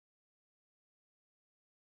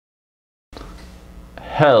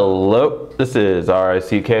Hello, this is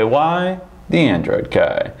RICKY, the Android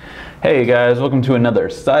guy. Hey guys, welcome to another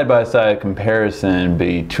side-by-side comparison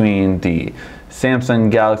between the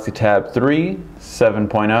Samsung Galaxy Tab 3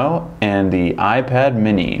 7.0 and the iPad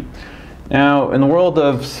mini. Now, in the world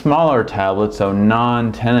of smaller tablets, so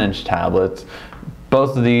non-10-inch tablets,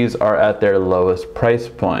 both of these are at their lowest price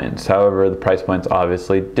points. However, the price point's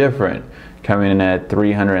obviously different, coming in at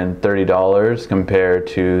 $330 compared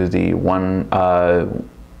to the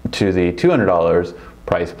 $200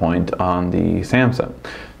 price point on the Samsung.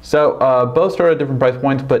 So both start at different price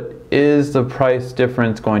points, but is the price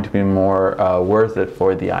difference going to be more worth it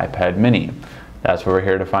for the iPad mini? That's what we're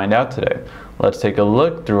here to find out today. Let's take a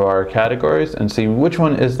look through our categories and see which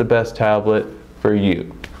one is the best tablet for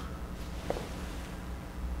you.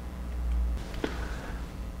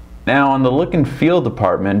 Now, on the look and feel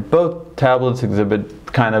department, both tablets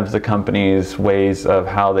exhibit kind of the company's ways of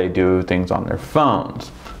how they do things on their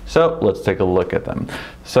phones. So let's take a look at them.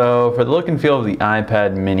 So for the look and feel of the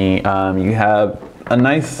iPad mini, you have a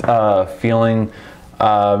nice feeling.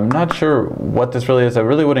 I'm not sure what this really is. I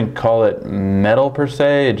really wouldn't call it metal per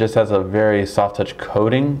se. It just has a very soft touch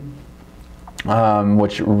coating,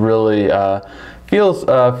 which really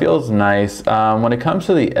feels nice. When it comes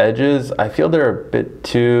to the edges, I feel they're a bit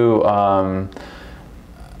too,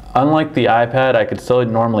 unlike the iPad, I could still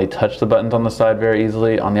normally touch the buttons on the side very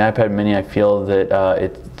easily. On the iPad mini, I feel that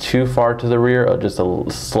it's too far to the rear, just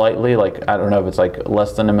slightly, like, I don't know if it's like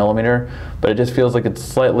less than a millimeter, but it just feels like it's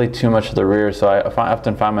slightly too much to the rear, so I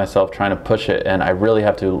often find myself trying to push it, and I really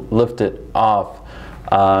have to lift it off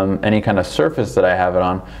any kind of surface that I have it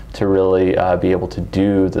on to really be able to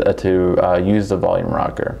use the volume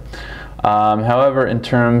rocker. However, in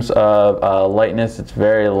terms of lightness, it's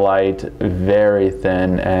very light, very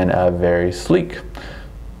thin, and very sleek.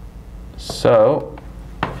 So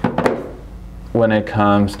when it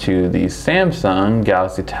comes to the Samsung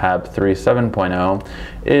Galaxy Tab 3 7.0,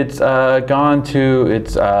 it's gone to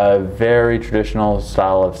its very traditional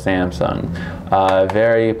style of Samsung.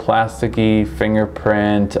 Very plasticky,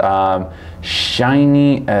 fingerprint,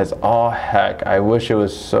 shiny as all heck. I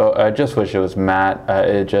just wish it was matte.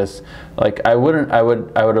 I would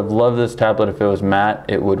have loved this tablet if it was matte.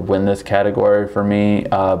 It would win this category for me,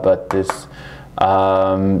 but this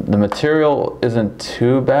the material isn't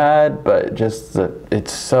too bad, but just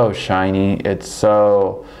it's so shiny, it's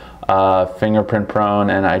so fingerprint prone,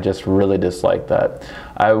 and I just really dislike that.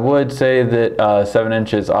 I would say that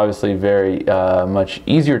 7-inch is obviously very much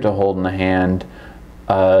easier to hold in the hand,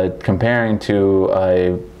 comparing to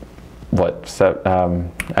a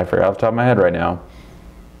I forgot off the top of my head right now,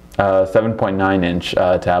 7.9-inch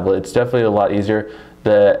tablet. It's definitely a lot easier.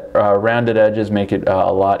 The rounded edges make it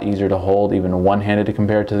a lot easier to hold, even one-handed,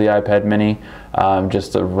 compared to the iPad mini.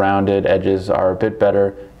 Just the rounded edges are a bit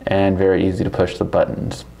better and very easy to push the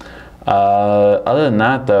buttons. Other than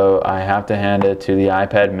that, though, I have to hand it to the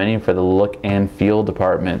iPad mini for the look and feel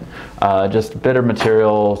department. Just better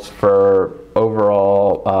materials for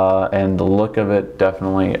overall, and the look of it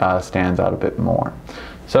definitely stands out a bit more.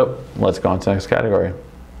 So let's go on to the next category.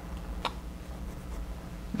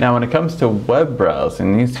 Now, when it comes to web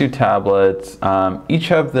browsing, these two tablets each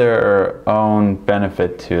have their own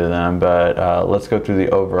benefit to them, but let's go through the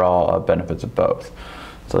overall benefits of both.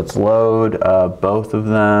 So let's load both of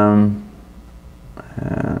them,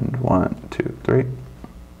 and 1, 2, 3.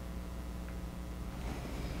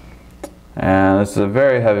 And this is a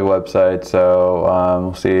very heavy website, so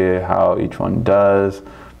we'll see how each one does.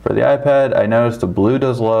 For the iPad, I noticed the blue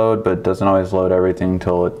does load, but it doesn't always load everything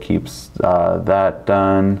until it keeps that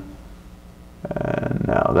done. And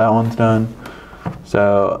now that one's done.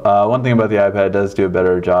 So one thing about the iPad, it does do a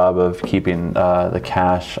better job of keeping the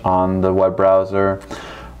cache on the web browser.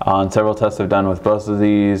 On several tests I've done with both of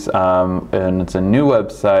these, and it's a new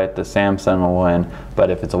website, the Samsung will win, but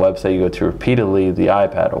if it's a website you go to repeatedly, the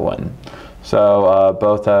iPad will win. So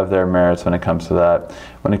both have their merits when it comes to that.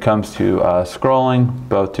 When it comes to scrolling,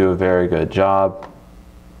 both do a very good job.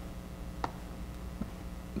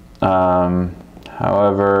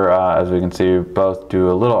 However, as we can see, both do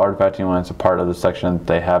a little artifacting when it's a part of the section that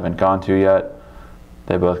they haven't gone to yet.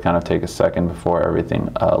 They both kind of take a second before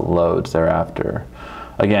everything loads thereafter.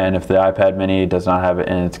 Again, if the iPad mini does not have it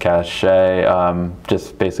in its cache,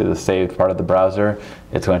 just basically the saved part of the browser,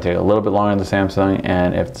 it's going to take a little bit longer than the Samsung,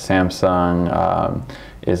 and if the Samsung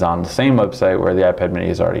is on the same website where the iPad mini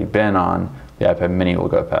has already been on, the iPad mini will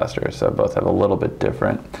go faster, so both have a little bit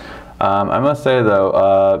different. I must say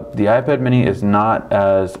though, the iPad mini is not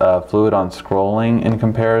as fluid on scrolling in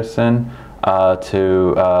comparison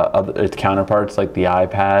to its counterparts like the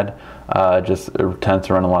iPad. Just it tends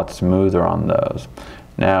to run a lot smoother on those.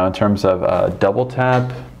 Now in terms of double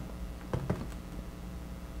tap,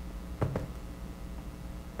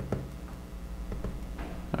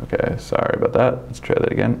 okay, sorry about that. Let's try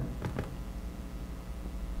that again.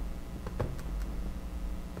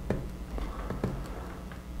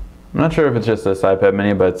 I'm not sure if it's just this iPad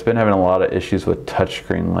mini, but it's been having a lot of issues with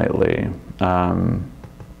touchscreen lately.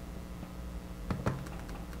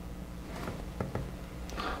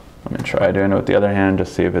 Let me try doing it with the other hand,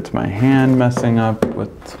 just see if it's my hand messing up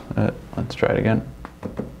with it. Let's try it again.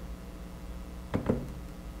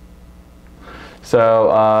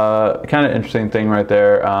 So kind of interesting thing right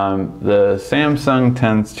there. The Samsung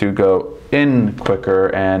tends to go in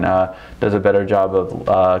quicker and does a better job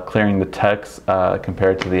of clearing the text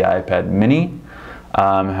compared to the iPad mini.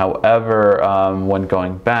 However, when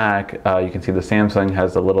going back, you can see the Samsung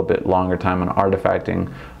has a little bit longer time on artifacting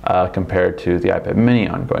compared to the iPad mini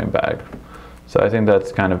on going back. So I think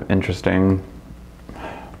that's kind of interesting.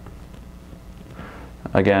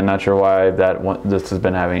 Again, not sure why this has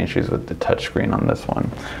been having issues with the touchscreen on this one.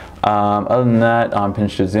 Other than that, on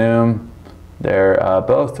pinch to zoom, they're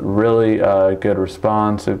both really good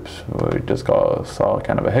response. Oops, we just saw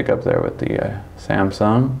kind of a hiccup there with the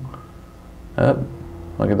Samsung.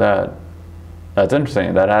 Look at that. That's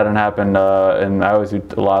interesting. That hadn't happened, and I always do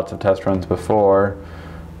lots of test runs before.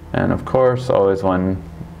 And of course, always when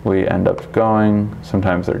we end up going,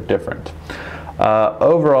 sometimes they're different.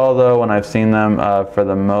 Overall though, when I've seen them, for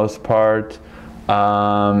the most part,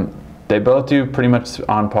 they both do pretty much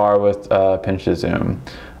on par with pinch to zoom.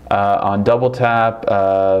 On double tap,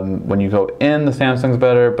 when you go in, the Samsung's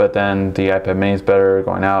better, but then the iPad mini is better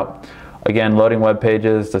going out. Again, loading web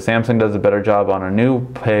pages, the Samsung does a better job on a new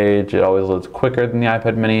page. It always loads quicker than the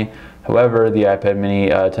iPad mini. However, the iPad mini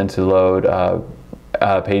tends to load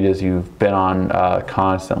pages you've been on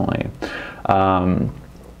constantly.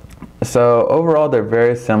 So overall, they're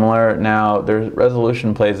very similar. Now, their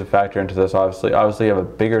resolution plays a factor into this, obviously. Obviously, you have a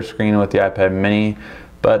bigger screen with the iPad mini,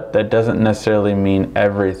 but that doesn't necessarily mean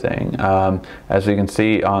everything. As we can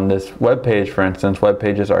see on this web page, for instance, web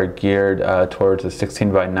pages are geared towards a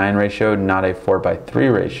 16:9 ratio, not a 4:3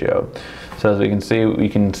 ratio. So as we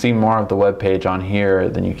can see more of the web page on here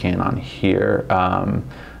than you can on here.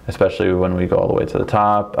 Especially when we go all the way to the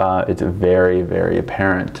top, it's very, very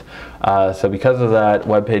apparent. So because of that,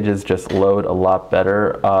 web pages just load a lot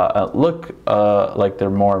better, look like they're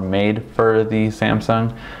more made for the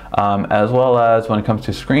Samsung, as well as when it comes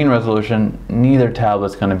to screen resolution, neither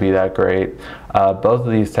tablet's going to be that great. Both of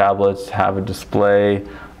these tablets have a display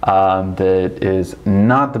that is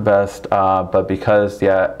not the best, but because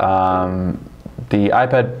the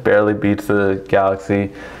iPad barely beats the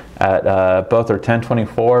Galaxy. Both are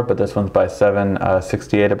 1024, but this one's by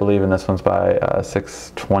 768, I believe, and this one's by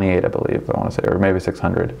 628, I believe, I want to say, or maybe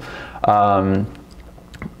 600.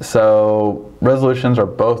 So resolutions are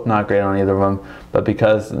both not great on either of them, but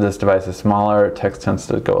because this device is smaller, text tends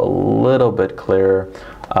to go a little bit clearer,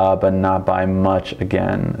 but not by much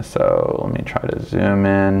again. So let me try to zoom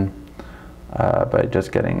in by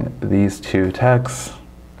just getting these two texts.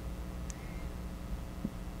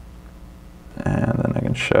 And then I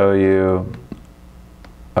can show you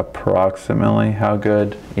approximately how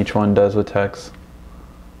good each one does with text.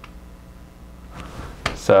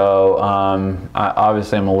 So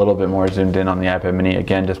obviously I'm a little bit more zoomed in on the iPad mini,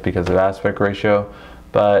 again, just because of aspect ratio.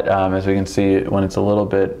 But as we can see, when it's a little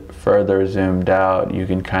bit further zoomed out, you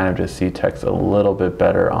can kind of just see text a little bit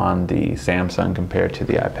better on the Samsung compared to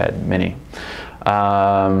the iPad mini.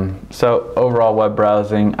 So overall web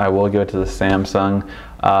browsing, I will give it to the Samsung.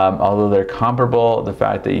 Although they're comparable, the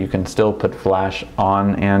fact that you can still put Flash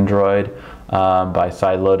on Android by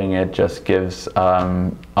sideloading it just gives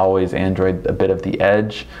always Android a bit of the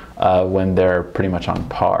edge when they're pretty much on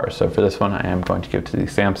par. So for this one, I am going to give it to the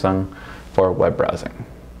Samsung for web browsing.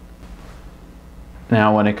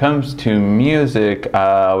 Now when it comes to music, we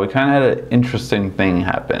kind of had an interesting thing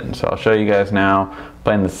happen. So I'll show you guys now,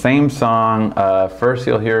 playing the same song. First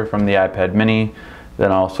you'll hear from the iPad mini,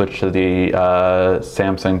 then I'll switch to the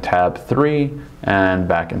Samsung Tab 3 and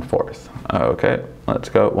back and forth. Okay, let's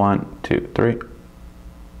go. 1, 2, 3.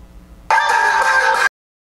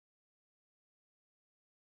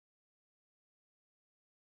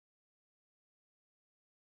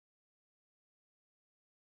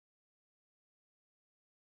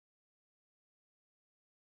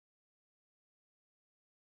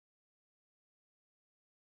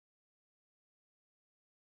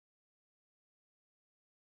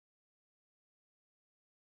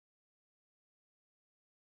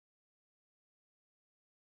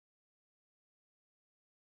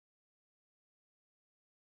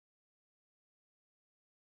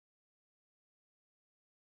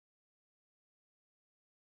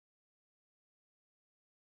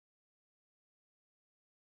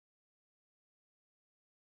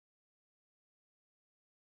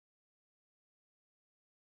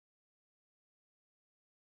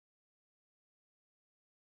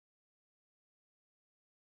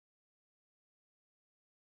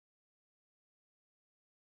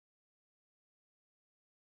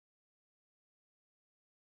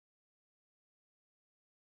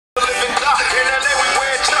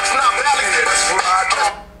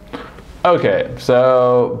 Okay,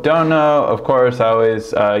 so don't know. Of course, I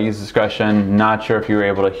always use discretion. Not sure if you were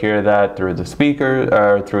able to hear that through the speaker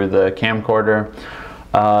or through the camcorder.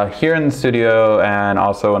 Here in the studio, and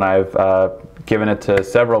also when I've given it to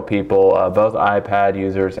several people, both iPad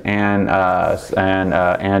users and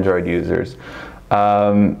Android users.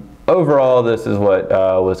 Overall, this is what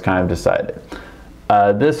was kind of decided.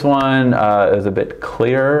 This one is a bit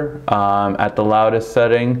clearer at the loudest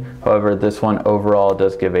setting. However, this one overall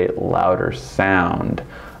does give a louder sound.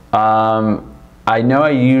 I know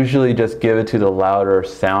I usually just give it to the louder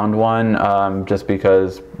sound one just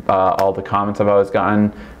because all the comments I've always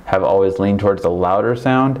gotten have always leaned towards the louder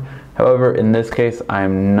sound. However, in this case,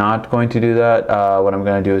 I'm not going to do that. What I'm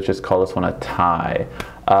going to do is just call this one a tie.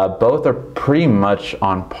 Both are pretty much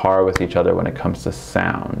on par with each other when it comes to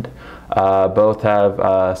sound. Both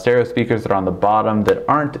have stereo speakers that are on the bottom that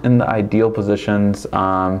aren't in the ideal positions.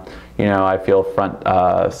 You know, I feel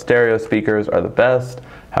front stereo speakers are the best.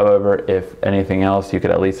 However, if anything else, you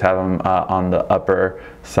could at least have them on the upper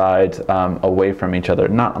sides away from each other,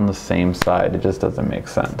 not on the same side. It just doesn't make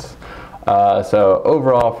sense. So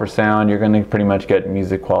overall for sound, you're going to pretty much get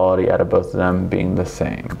music quality out of both of them being the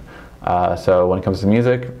same. So when it comes to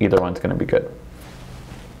music, either one's going to be good.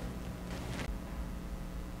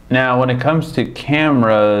 Now, when it comes to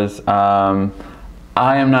cameras, I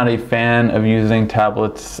am not a fan of using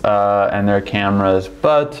tablets and their cameras,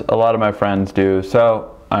 but a lot of my friends do,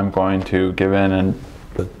 so I'm going to give in and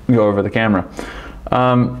go over the camera.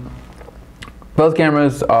 Both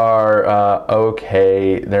cameras are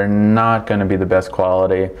okay. They're not going to be the best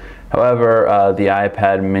quality. However, the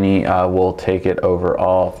iPad mini will take it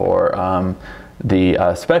overall for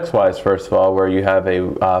the specs wise, first of all, where you have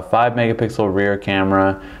a 5 megapixel rear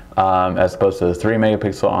camera as opposed to the 3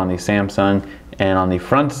 megapixel on the Samsung. And on the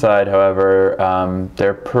front side, however,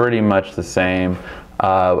 they're pretty much the same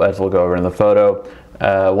as we'll go over in the photo.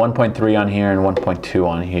 1.3 on here and 1.2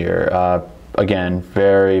 on here. Again,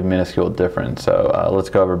 very minuscule difference. So let's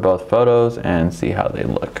go over both photos and see how they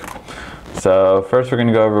look. So first we're going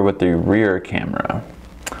to go over with the rear camera.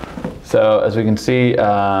 So as we can see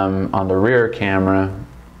on the rear camera,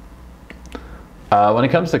 when it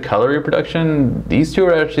comes to color reproduction, these two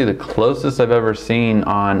are actually the closest I've ever seen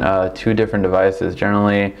on two different devices.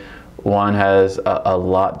 Generally, one has a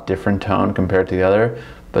lot different tone compared to the other,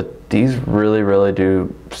 but these really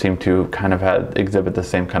do seem to kind of exhibit the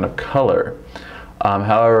same kind of color.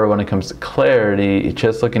 However, when it comes to clarity,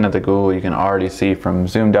 just looking at the Google, you can already see from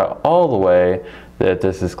zoomed out all the way that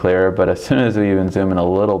this is clear, but as soon as we even zoom in a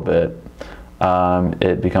little bit,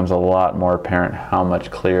 it becomes a lot more apparent how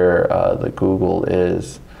much clearer the Google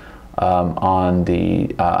is on the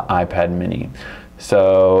iPad mini.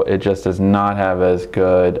 So it just does not have as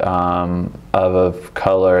good of a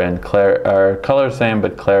color and color same,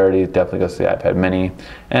 but clarity definitely goes to the iPad mini,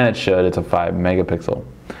 and it should. It's a 5 megapixel.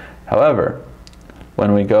 However,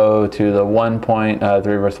 when we go to the 1.3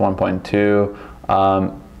 versus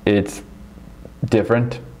 1.2, it's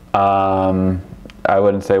different. I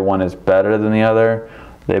wouldn't say one is better than the other.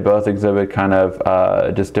 They both exhibit kind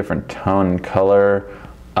of just different tone and color.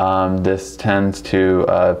 This tends to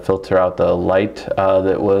filter out the light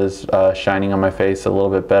that was shining on my face a little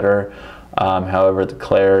bit better. However, the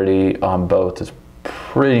clarity on both is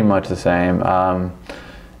pretty much the same.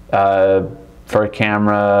 For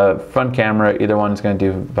camera, front camera, either one is going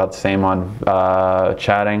to do about the same on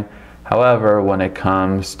chatting. However, when it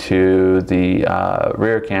comes to the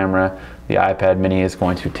rear camera, the iPad mini is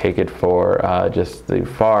going to take it for just the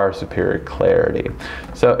far superior clarity.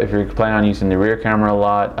 So if you're planning on using the rear camera a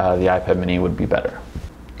lot, the iPad mini would be better.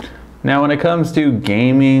 Now when it comes to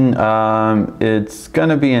gaming, it's going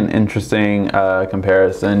to be an interesting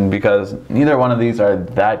comparison because neither one of these are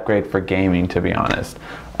that great for gaming, to be honest.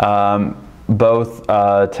 Both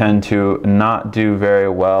tend to not do very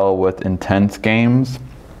well with intense games,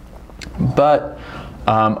 but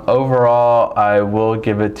overall, I will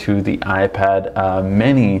give it to the iPad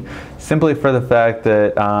mini simply for the fact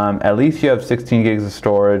that at least you have 16 gigs of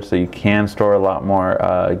storage, so you can store a lot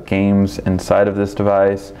more games inside of this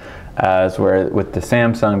device. As where with the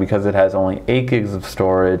Samsung, because it has only 8 gigs of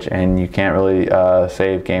storage and you can't really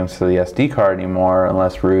save games to the SD card anymore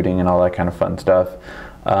unless rooting and all that kind of fun stuff,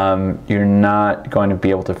 you're not going to be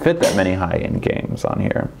able to fit that many high-end games on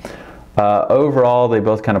here. Overall, they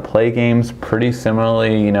both kind of play games pretty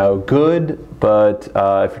similarly, you know, good, but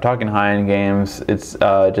if you're talking high-end games, it's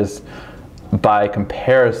just by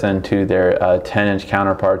comparison to their 10-inch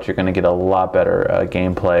counterparts, you're going to get a lot better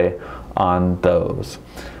gameplay on those.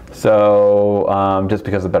 So just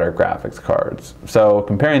because of better graphics cards. So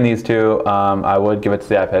comparing these two, I would give it to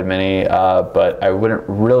the iPad mini, but I wouldn't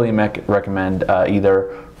really recommend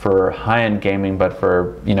either for high-end gaming, but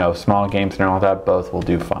for small games and all that, both will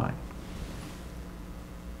do fine.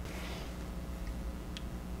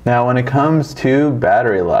 Now when it comes to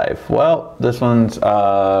battery life, well, this one's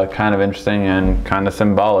kind of interesting and kind of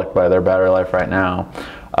symbolic by their battery life right now.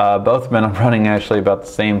 Both have been running actually about the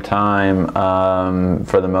same time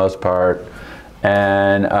for the most part,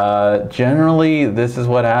 and generally this is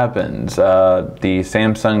what happens. The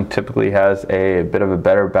Samsung typically has a bit of a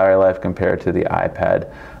better battery life compared to the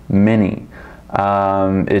iPad mini.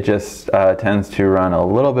 It just tends to run a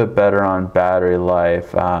little bit better on battery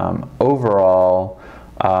life overall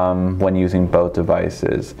when using both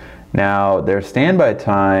devices. Now their standby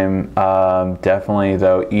time definitely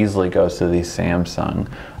though easily goes to the Samsung.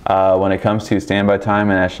 When it comes to standby time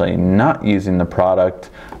and actually not using the product,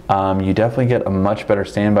 you definitely get a much better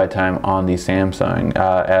standby time on the Samsung,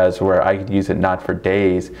 as where I could use it not for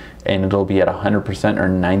days and it'll be at 100% or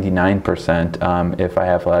 99% if I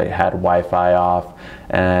have had Wi-Fi off.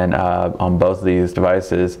 And on both of these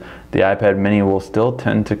devices, the iPad mini will still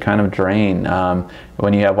tend to kind of drain.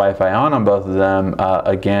 When you have Wi-Fi on both of them,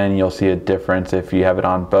 again, you'll see a difference. If you have it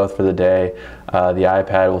on both for the day, the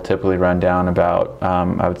iPad will typically run down about,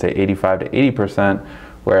 I would say 85 to 80%,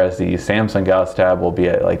 whereas the Samsung Galaxy Tab will be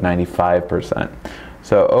at like 95%.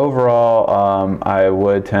 So overall, I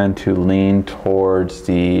would tend to lean towards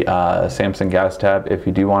the Samsung Galaxy Tab if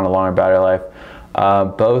you do want a longer battery life.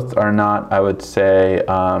 Both are not, I would say,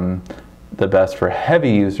 the best for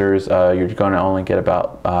heavy users. You're going to only get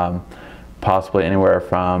about possibly anywhere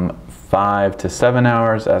from 5 to 7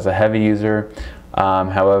 hours as a heavy user.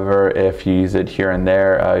 However, if you use it here and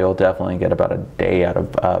there, you'll definitely get about a day out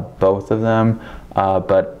of both of them.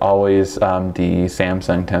 But always the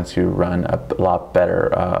Samsung tends to run a lot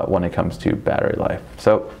better when it comes to battery life.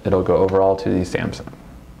 So it'll go overall to the Samsung.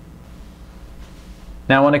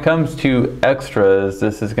 Now when it comes to extras,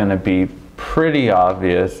 this is going to be pretty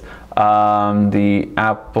obvious. The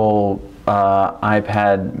Apple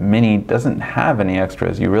iPad mini doesn't have any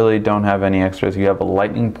extras. You really don't have any extras. You have a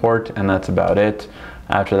lightning port and that's about it.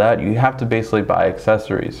 After that, you have to basically buy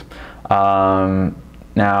accessories.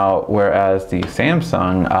 Now, whereas the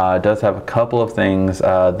Samsung does have a couple of things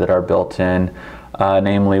that are built in,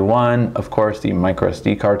 namely one, of course, the micro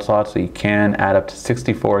SD card slot, so you can add up to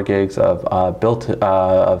 64 gigs of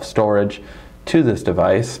of storage to this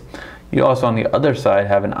device. You also, on the other side,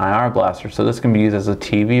 have an IR blaster, so this can be used as a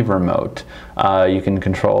TV remote. You can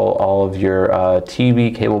control all of your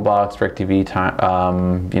TV, cable box, DirecTV,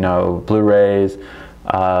 Blu-rays,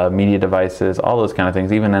 media devices, all those kind of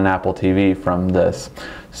things, even an Apple TV from this.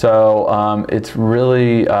 So it's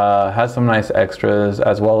really has some nice extras,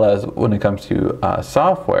 as well as when it comes to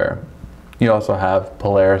software. You also have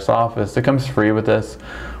Polaris Office. It comes free with this,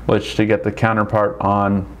 which to get the counterpart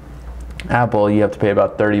on Apple, you have to pay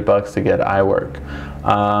about 30 bucks to get iWork.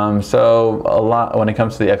 So a lot when it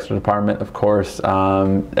comes to the extra department, of course,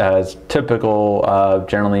 as typical,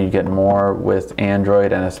 generally you get more with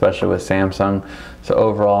Android and especially with Samsung. So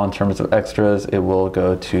overall, in terms of extras, it will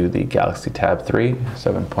go to the Galaxy Tab 3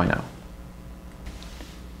 7.0.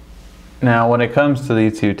 Now, when it comes to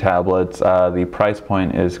these two tablets, the price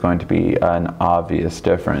point is going to be an obvious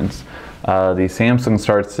difference. The Samsung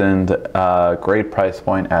starts in a great price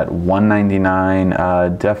point at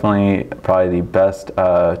 $199. Definitely probably the best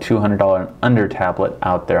 $200 under tablet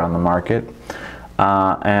out there on the market.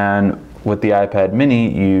 And with the iPad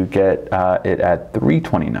mini, you get it at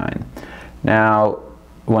 $329. Now,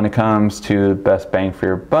 when it comes to best bang for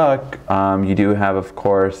your buck, you do have, of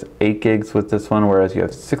course, 8 gigs with this one, whereas you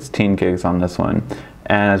have 16 gigs on this one.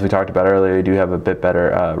 And as we talked about earlier, you do have a bit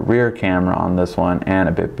better rear camera on this one and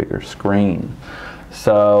a bit bigger screen.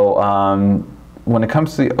 So when it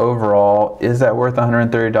comes to the overall, is that worth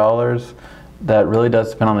 $130? That really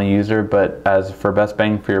does depend on the user, but as for best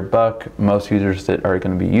bang for your buck, most users that are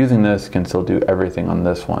going to be using this can still do everything on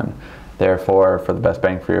this one. Therefore, for the best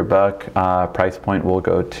bang for your buck, price point will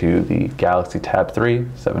go to the Galaxy Tab 3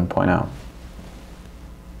 7.0.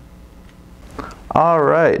 All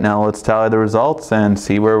right, now let's tally the results and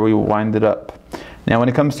see where we winded up. Now when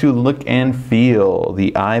it comes to look and feel,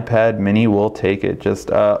 the iPad mini will take it.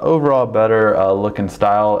 Just overall better look and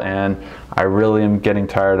style, and I really am getting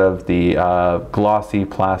tired of the glossy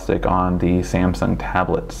plastic on the Samsung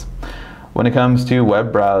tablets. When it comes to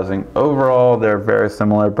web browsing, overall they're very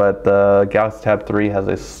similar, but the Galaxy Tab 3 has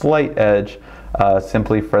a slight edge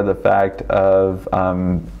simply for the fact of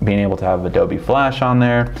being able to have Adobe Flash on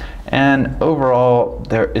there, and overall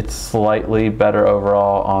it's slightly better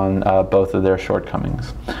overall on both of their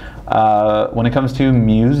shortcomings. When it comes to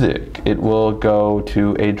music, it will go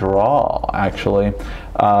to a draw, actually.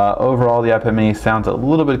 Overall, the iPad mini sounds a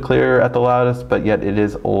little bit clearer at the loudest, but yet it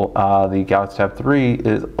is the Galaxy Tab 3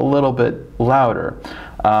 is a little bit louder.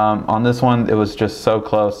 On this one, it was just so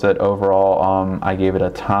close that overall I gave it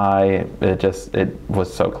a tie. It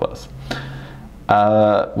was so close.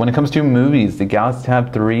 When it comes to movies, the Galaxy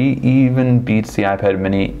Tab 3 even beats the iPad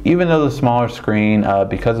mini, even though the smaller screen,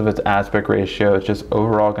 because of its aspect ratio, it's just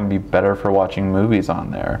overall going to be better for watching movies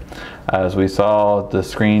on there. As we saw, the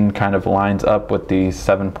screen kind of lines up with the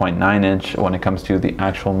 7.9 inch when it comes to the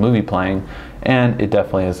actual movie playing, and it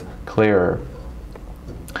definitely is clearer.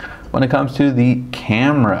 When it comes to the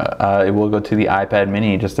camera, it will go to the iPad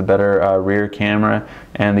mini, just a better rear camera,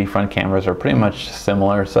 and the front cameras are pretty much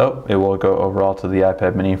similar, so it will go overall to the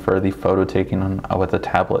iPad mini for the photo taking with a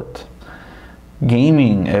tablet.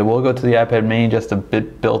 Gaming, it will go to the iPad mini, just a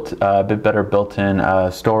bit better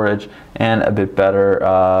built-in storage, and a bit better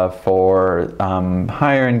for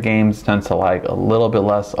higher-end games. Tends to lag a little bit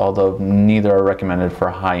less, although neither are recommended for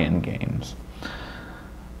high-end games.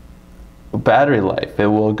 Battery life, it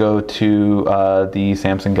will go to the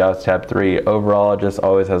Samsung Galaxy Tab 3. Overall, it just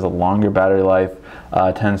always has a longer battery life,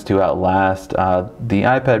 tends to outlast the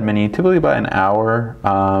iPad mini typically by an hour.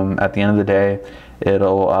 At the end of the day,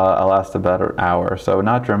 it'll last about an hour, so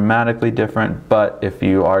not dramatically different, but if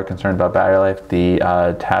you are concerned about battery life, the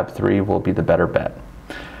Tab 3 will be the better bet.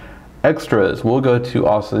 Extras will go to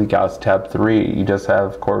also the Galaxy Tab 3. You just have,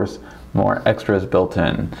 of course, more extras built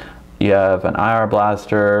in. You have an IR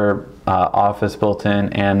blaster, Office built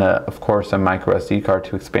in, and of course a micro SD card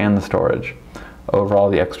to expand the storage. Overall,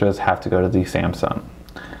 the extras have to go to the Samsung.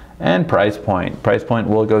 And price point. Price point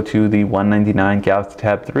will go to the $199 Galaxy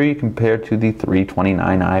Tab 3 compared to the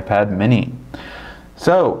 $329 iPad mini.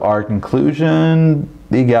 So our conclusion,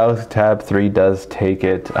 the Galaxy Tab 3 does take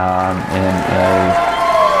it in a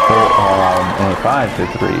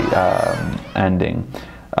 5-3 ending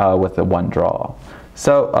with a one draw.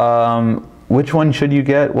 So which one should you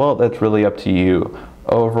get? Well, that's really up to you.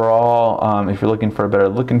 Overall, if you're looking for a better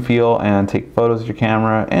look and feel and take photos with your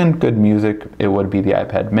camera and good music, it would be the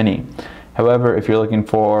iPad mini. However, if you're looking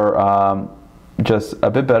for just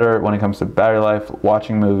a bit better when it comes to battery life,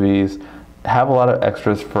 watching movies, have a lot of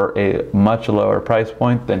extras for a much lower price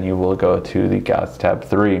point, then you will go to the Galaxy Tab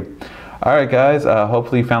 3. Alright guys,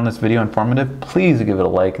 hopefully you found this video informative. Please give it a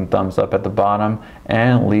like and thumbs up at the bottom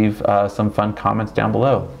and leave some fun comments down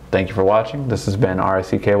below. Thank you for watching. This has been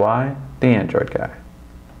RICKY, the Android Guy.